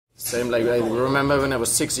Same like I remember when I was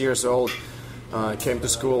 6 years old, I came to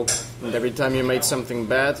school, and every time you made something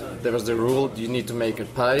bad, there was the rule you need to make a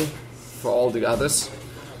pie for all the others.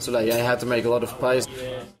 So like I had to make a lot of pies.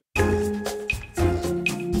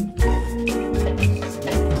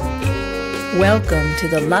 Welcome to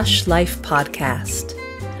the Lush Life podcast.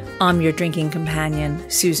 I'm your drinking companion,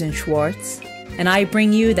 Susan Schwartz, and I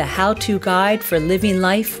bring you the how-to guide for living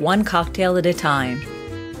life one cocktail at a time.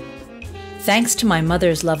 Thanks to my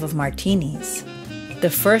mother's love of martinis, the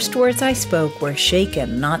first words I spoke were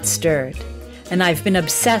shaken, not stirred, and I've been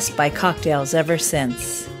obsessed by cocktails ever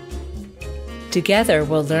since. Together,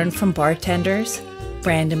 we'll learn from bartenders,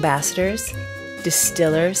 brand ambassadors,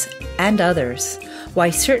 distillers, and others why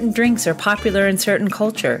certain drinks are popular in certain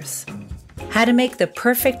cultures, how to make the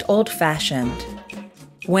perfect old-fashioned,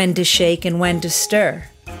 when to shake and when to stir,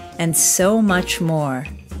 and so much more.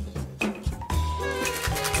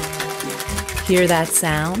 Hear that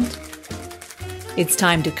sound? It's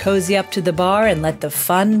time to cozy up to the bar and let the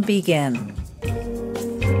fun begin.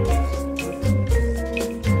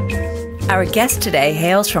 Our guest today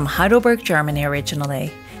hails from Heidelberg, Germany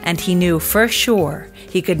originally, and he knew for sure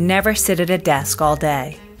he could never sit at a desk all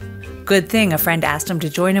day. Good thing a friend asked him to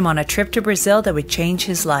join him on a trip to Brazil that would change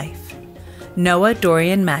his life. Noah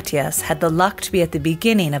Dorian Matthies had the luck to be at the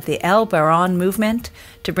beginning of the El Barón movement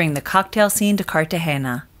to bring the cocktail scene to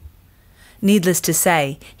Cartagena. Needless to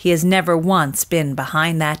say, he has never once been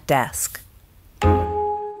behind that desk.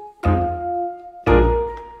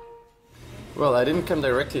 Well, I didn't come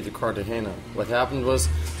directly to Cartagena. What happened was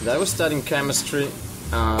that I was studying chemistry,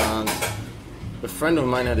 and a friend of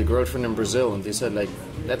mine had a girlfriend in Brazil, and he said, like,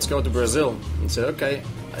 let's go to Brazil. I said, okay.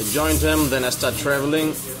 I joined him, then I started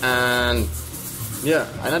traveling, and yeah,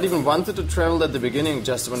 I not even wanted to travel at the beginning,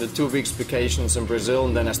 just went to 2 weeks vacations in Brazil,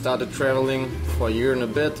 and then I started traveling for a year and a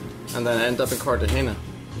bit, and then I ended up in Cartagena.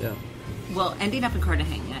 Yeah. Well, ending up in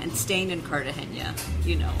Cartagena and staying in Cartagena,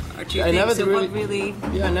 you know, are two I things.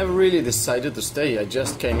 I never really decided to stay. I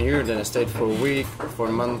just came here, then I stayed for a week, for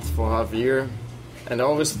a month, for half a year. And I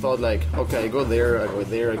always thought like, okay, I go there, I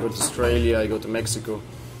go to Australia, I go to Mexico.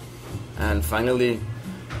 And finally,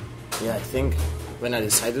 yeah, I think when I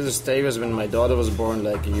decided to stay was when my daughter was born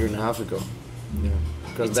like a year and a half ago. Yeah.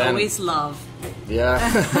 It's then, always love. Yeah.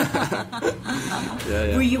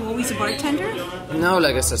 yeah. Were you always a bartender? No,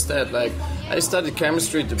 like I said, like I studied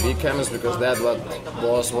chemistry to be a chemist because that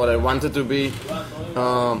was what I wanted to be.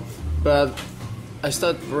 But I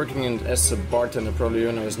started working as a bartender probably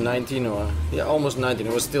when I was 19 or almost 19.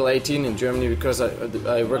 I was still 18 in Germany because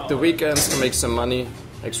I worked the weekends to make some money,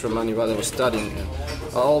 extra money while I was studying.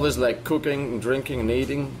 I always like cooking and drinking and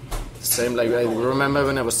eating. Same like I remember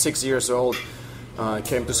when I was 6 years old. I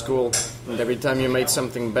came to school, and every time you made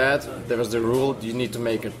something bad, there was the rule you need to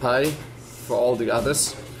make a pie for all the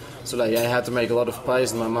others. So like I had to make a lot of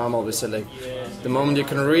pies, and my mom always said like, the moment you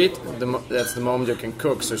can read, that's the moment you can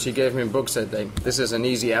cook. So she gave me a book, said like, this is an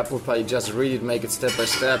easy apple pie, you just read it, make it step by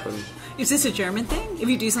step. And is this a German thing? If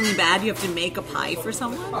you do something bad, you have to make a pie for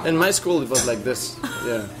someone? In my school, it was like this,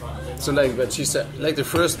 yeah. So like, but she said, like the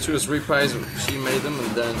first 2 or 3 pies, she made them,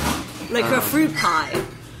 and then... Like her fruit pie.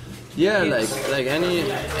 Yeah, like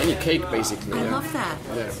any cake basically. I love that.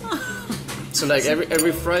 Yeah. So like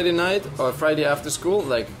every Friday night or Friday after school,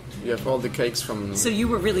 like you have all the cakes from. So you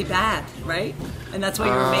were really bad, right? And that's why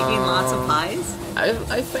you were making lots of pies.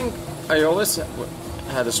 I think I always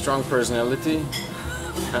had a strong personality.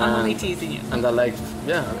 I'm only teasing you. And I liked,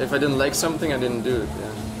 if I didn't like something, I didn't do it.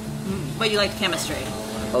 Yeah. But you liked chemistry.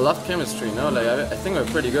 I loved chemistry. No, like I think we're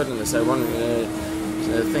pretty good in this. I won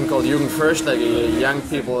a thing called Jugendfirst, like a young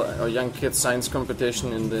people or young kids science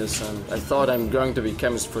competition in this, and I thought I'm going to be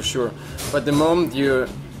chemist for sure. But the moment you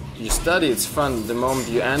study, it's fun. The moment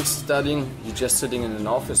you end studying, you're just sitting in an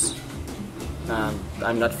office. And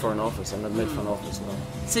I'm not for an office. I'm not made for an office, no.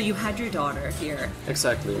 So you had your daughter here.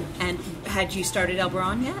 Exactly. And had you started El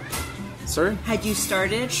Barón yet? Sorry? Had you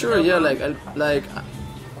started? Sure, yeah. Like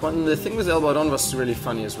when the thing with El Barón was really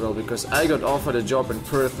funny as well, because I got offered a job in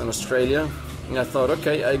Perth in Australia. And I thought,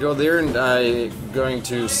 okay, I go there and I'm going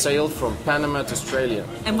to sail from Panama to Australia.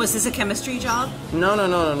 And was this a chemistry job? No.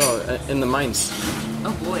 In the mines.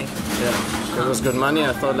 Oh boy. Yeah, it was good money.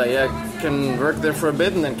 I thought, like, I can work there for a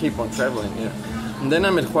bit and then keep on traveling. Yeah. And then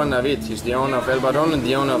I met Juan David. He's the owner of El Barón and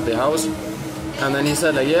the owner of the house. And then he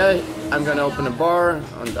said, like, yeah, I'm going to open a bar.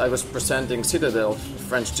 And I was presenting Citadel,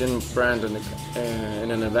 French gin brand, in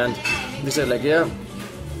an event. He said, like, yeah,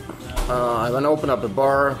 I want to open up a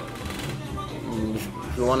bar.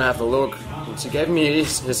 If you want to have a look. And she gave me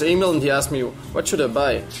his email and he asked me, what should I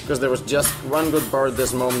buy? Because there was just one good bar at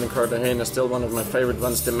this moment in Cartagena, still one of my favorite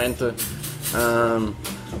ones, Demente.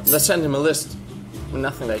 I sent him a list.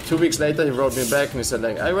 Nothing. Like 2 weeks later, he wrote me back and he said,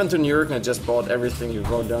 like, I went to New York and I just bought everything you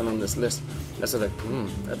wrote down on this list. I said,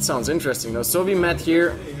 like, that sounds interesting. So we met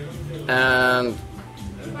here, and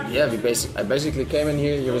yeah, I basically came in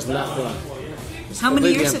here. There was nothing. How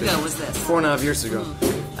many years ago was this? 4.5 years ago.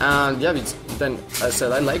 And yeah, then I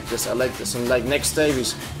said, I like this. And like next day, we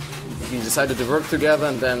decided to work together,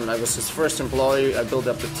 and then I was his first employee. I built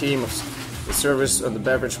up the team of the service of the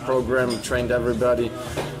beverage program, trained everybody,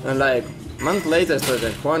 and like a month later I started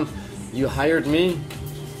like, Juan, you hired me,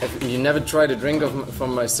 you never tried a drink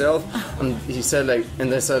from myself. And he said like,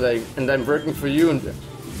 and I said like, and I'm working for you, and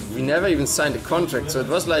we never even signed a contract. So it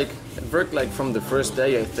was like, it worked like from the first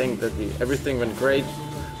day. I think that everything went great.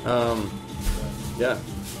 Yeah,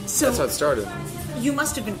 so that's how it started. You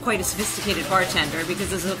must have been quite a sophisticated bartender, because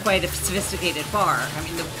this is quite a sophisticated bar. I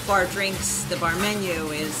mean, the bar drinks, the bar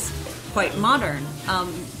menu is quite modern.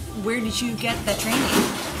 Where did you get that training?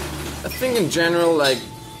 I think in general, like,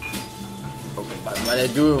 what I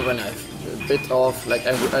do when I bit off, like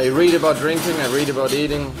I read about drinking, I read about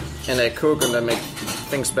eating, and I cook and I make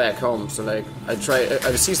things back home. So like I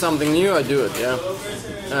see something new, I do it, yeah.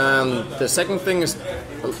 The second thing is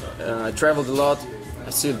I traveled a lot. I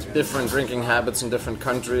see different drinking habits in different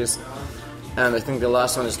countries, and I think the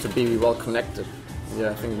last one is to be well connected. Yeah,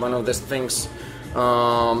 I think one of these things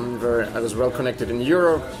where I was well connected in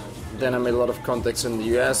Europe, then I made a lot of contacts in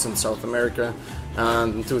the US and South America,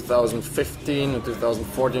 and in 2015 and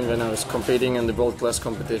 2014 when I was competing in the world class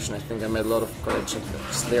competition, I think I made a lot of connections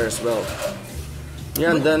there as well.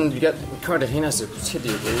 Yeah, and then you get Cartagena as a city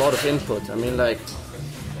with a lot of input. I mean, like,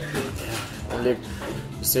 you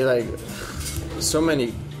see, like, so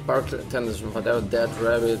many bartenders from whatever, Dead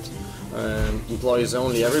Rabbit, employees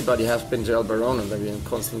only, everybody has been to El Barón, and they've been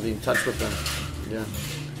constantly in touch with them. Yeah.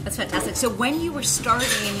 That's fantastic. So when you were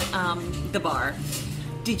starting the bar,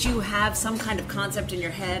 did you have some kind of concept in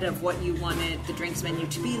your head of what you wanted the drinks menu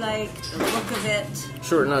to be like, the look of it?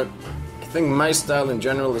 Sure. No, I think my style in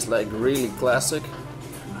general is like really classic.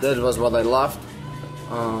 That was what I loved.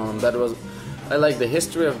 I like the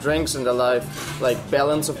history of drinks, and I like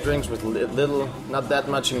balance of drinks with little, not that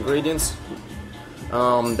much ingredients.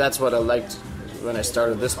 That's what I liked when I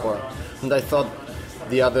started this bar. And I thought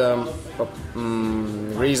the other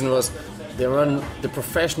reason was the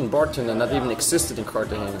professional bartender not even existed in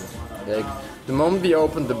Cartagena. Like, the moment we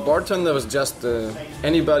opened, the bartender was just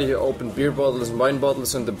anybody who opened beer bottles and wine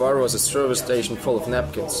bottles, and the bar was a service station full of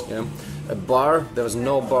napkins. Yeah? A bar, there was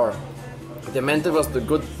no bar. Demente was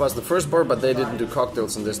the first bar, but they didn't do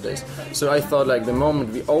cocktails in these days. So I thought, like, the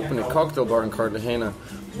moment we open a cocktail bar in Cartagena,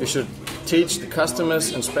 we should teach the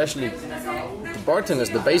customers, and especially the bartenders,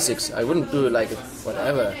 the basics. I wouldn't do like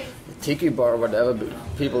whatever, tiki bar or whatever,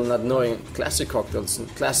 people not knowing classic cocktails and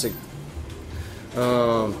classic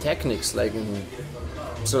techniques. Like,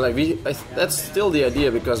 so like that's still the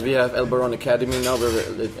idea, because we have El Barón Academy now,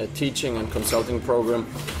 we're a teaching and consulting program.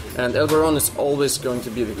 And El Barón is always going to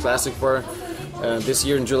be the classic bar. This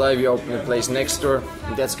year in July we open a place next door,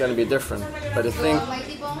 and that's going to be different. But I think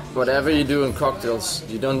whatever you do in cocktails,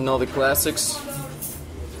 you don't know the classics,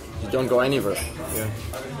 you don't go anywhere. Yeah.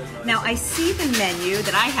 Now I see the menu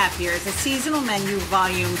that I have here is a seasonal menu,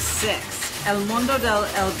 volume 6, El Mundo del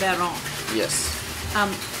El Barón. Yes.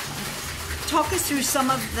 Talk us through some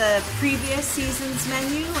of the previous season's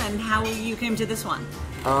menu and how you came to this one.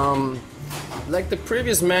 Like the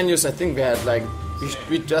previous menus, I think we had like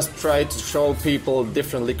we just tried to show people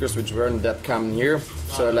different liquors which weren't that common here.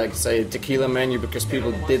 So like say tequila menu, because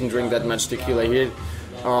people didn't drink that much tequila here.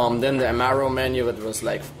 Then the Amaro menu, that was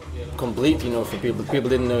like complete, for people. People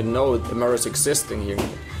didn't know Amaros existing here.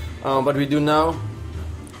 But we do now.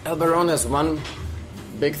 El Barón has one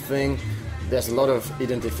big thing. There's a lot of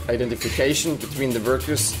identification between the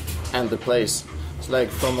workers and the place. It's like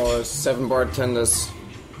from our 7 bartenders,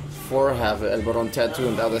 4 have an El Barón tattoo,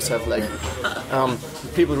 and the others have like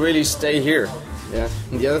people really stay here. Yeah.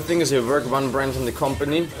 And the other thing is you work one brand in the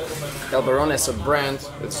company. El Barón as a brand,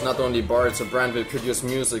 it's not only bar, it's a brand. We produce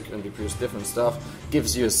music and we produce different stuff.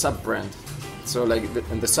 Gives you a sub brand. So like,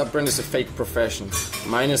 and the sub brand is a fake profession.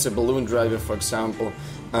 Mine is a balloon driver, for example,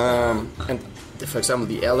 and for example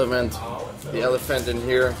the elephant in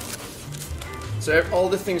here. So all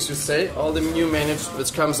the things you say, all the new menus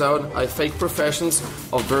which comes out, are fake professions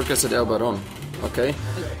of workers at El Barón. Okay,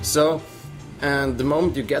 so. And the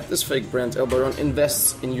moment you get this fake brand, El Barón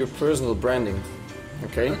invests in your personal branding.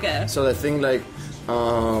 Okay. So I think like,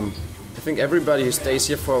 I think everybody who stays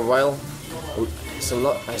here for a while,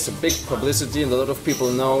 it's a big publicity, and a lot of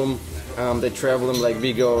people know him. They travel him, like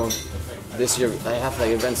we go this year I have like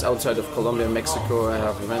events outside of Colombia, Mexico. I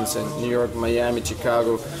have events in New York, Miami,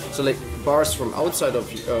 Chicago. So like bars from outside of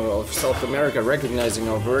South America recognizing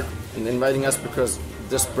our work and inviting us because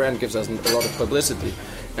this brand gives us a lot of publicity.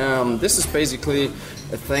 This is basically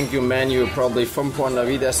a thank you menu, probably from Juan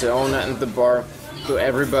David as the owner and the bar, to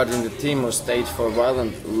everybody in the team who stayed for a while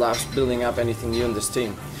and loves building up anything new in this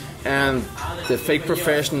team. And the fake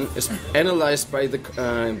profession is analyzed by the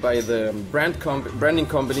branding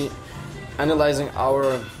company, analyzing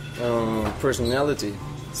our personality.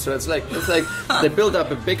 So it's like they build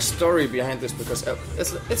up a big story behind this because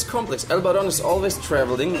it's complex. El Barón is always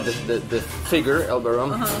traveling, the figure El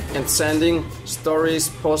Barón, and sending stories,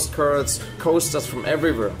 postcards, coasters from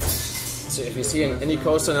everywhere. So if you see any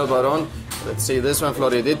coaster in El Barón, let's say this one,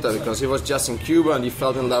 Floridita, because he was just in Cuba and he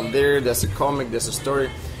fell in love there. There's a comic, there's a story,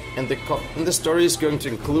 and the story is going to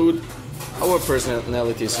include our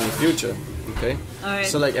personalities in the future. Okay. All right.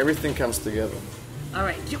 So like everything comes together. All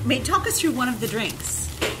right. Talk us through one of the drinks.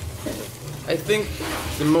 I think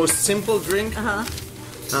the most simple drink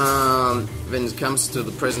when it comes to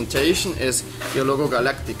the presentation is Geóloga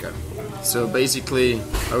Galáctica. So basically,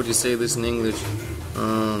 how would you say this in English?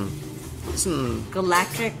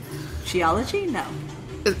 Galactic geology? No.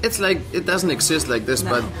 It's like, it doesn't exist like this,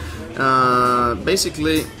 no. But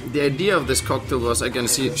basically the idea of this cocktail was, I can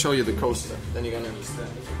show you the coaster, then you're gonna understand.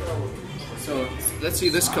 So let's see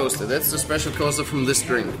this coaster. That's the special coaster from this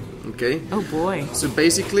drink. Okay. Oh boy. So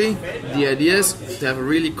basically, the idea is to have a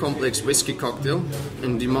really complex whiskey cocktail,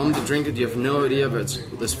 and the moment you drink it, you have no idea where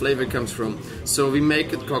this flavor comes from. So we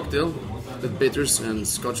make a cocktail with bitters and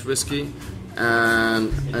Scotch whiskey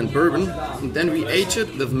and bourbon, and then we age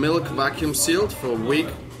it with milk, vacuum sealed for a week,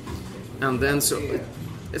 and then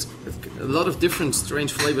it's a lot of different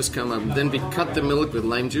strange flavors come up. Then we cut the milk with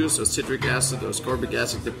lime juice or citric acid or ascorbic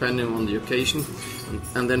acid depending on the occasion,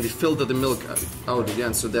 and then we filter the milk out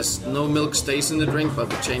again, so there's no milk stays in the drink,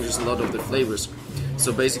 but it changes a lot of the flavors.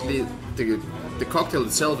 So basically the cocktail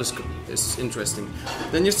itself is interesting.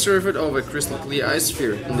 Then you serve it over a crystal clear ice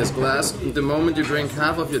sphere in this glass, and the moment you drink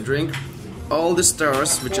half of your drink, all the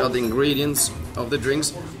stars, which are the ingredients of the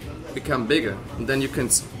drinks, become bigger, and then you can,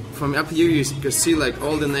 from up here you can see like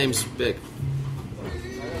all the names big,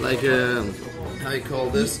 like how you call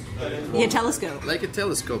this? Yeah, telescope. Like a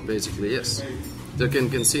telescope, basically. Yes, you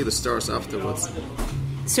can see the stars afterwards.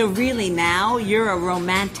 So really, now you're a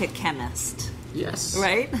romantic chemist. Yes.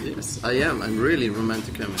 Right? Yes, I am. I'm really a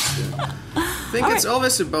romantic chemist. Yeah. I think it's right.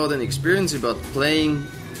 always about an experience, about playing.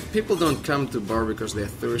 People don't come to a bar because they're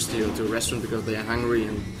thirsty or to a restaurant because they're hungry,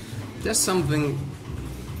 and there's something.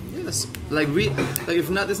 Yes, if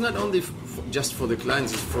not, it's not only just for the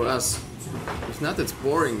clients, it's for us. If not, it's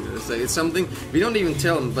boring. It's something we don't even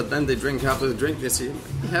tell them, but then they drink half of the drink. They say,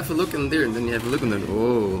 "Have a look in there," and then you have a look, and then,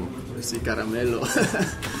 oh, I see caramelo.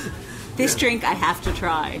 This drink I have to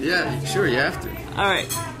try. Yeah, sure, you have to. All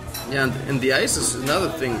right. Yeah, and the ice is another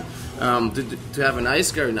thing. To have an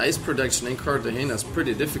ice guy, an ice production in Cartagena is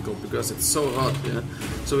pretty difficult because it's so hot. Yeah?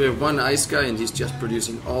 So we have one ice guy, and he's just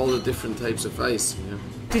producing all the different types of ice. Yeah?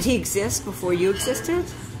 Did he exist before you existed?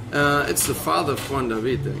 It's the father of Juan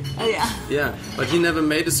David. Oh yeah. Yeah, but he never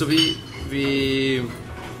made it. So the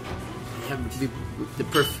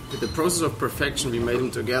process of perfection, we made them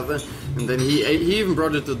together, and then he even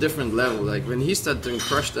brought it to a different level. Like when he started doing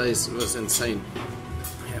crushed ice, it was insane.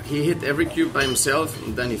 He hit every cube by himself,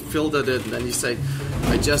 and then he filtered it, and then he said,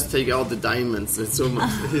 "I just take out the diamonds." It's so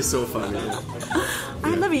much. He's so funny. Yeah.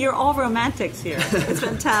 I love it. You're all romantics here. It's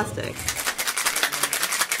fantastic.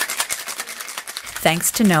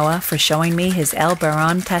 Thanks to Noah for showing me his El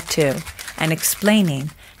Barón tattoo and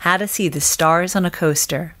explaining how to see the stars on a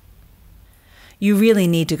coaster. You really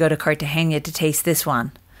need to go to Cartagena to taste this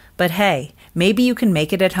one. But hey, maybe you can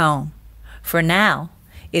make it at home. For now,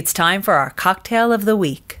 it's time for our cocktail of the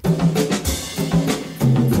week.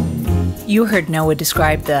 You heard Noah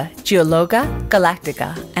describe the Geóloga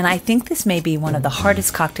Galáctica, and I think this may be one of the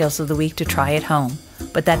hardest cocktails of the week to try at home,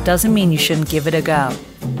 but that doesn't mean you shouldn't give it a go.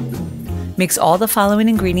 Mix all the following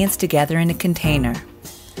ingredients together in a container: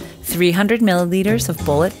 300 milliliters of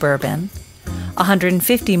Bullet bourbon,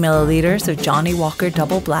 150 milliliters of Johnny Walker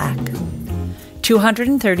Double Black,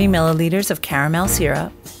 230 milliliters of caramel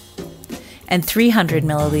syrup, and 300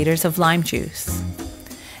 milliliters of lime juice.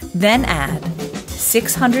 Then add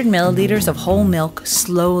 600 milliliters of whole milk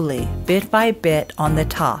slowly, bit by bit on the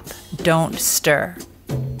top. Don't stir.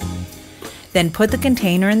 Then put the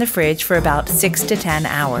container in the fridge for about 6 to 10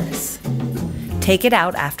 hours. Take it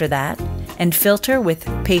out after that and filter with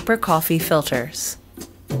paper coffee filters.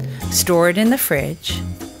 Store it in the fridge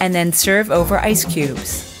and then serve over ice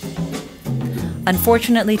cubes.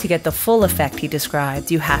 Unfortunately, to get the full effect he described,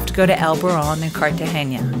 you have to go to El Barón in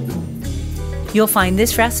Cartagena. You'll find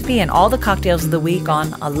this recipe and all the cocktails of the week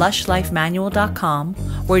on lushlifemanual.com,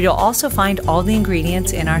 where you'll also find all the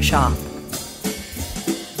ingredients in our shop.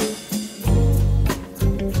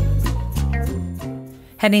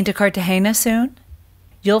 Heading to Cartagena soon?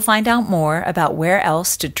 You'll find out more about where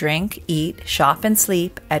else to drink, eat, shop, and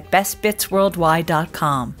sleep at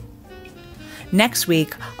bestbitsworldwide.com. Next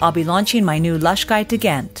week, I'll be launching my new Lush Guide to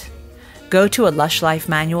Ghent. Go to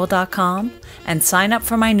lushlifemanual.com and sign up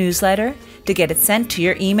for my newsletter to get it sent to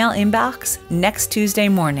your email inbox next Tuesday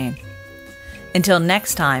morning. Until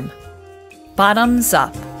next time, bottoms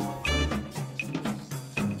up.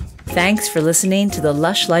 Thanks for listening to the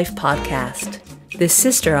Lush Life podcast, the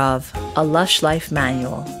sister of A Lush Life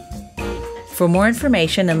Manual. For more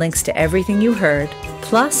information and links to everything you heard,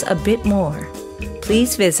 plus a bit more,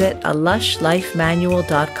 please visit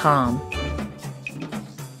alushlifemanual.com.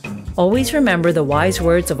 Always remember the wise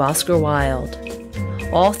words of Oscar Wilde.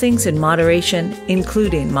 All things in moderation,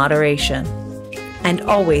 including moderation. And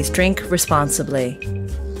always drink responsibly.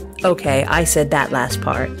 Okay, I said that last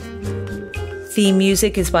part. Theme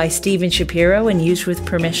music is by Steven Shapiro and used with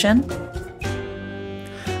permission.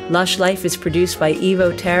 Lush Life is produced by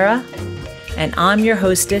Terra, and I'm your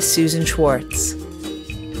hostess, Susan Schwartz.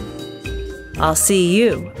 I'll see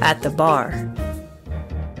you at the bar.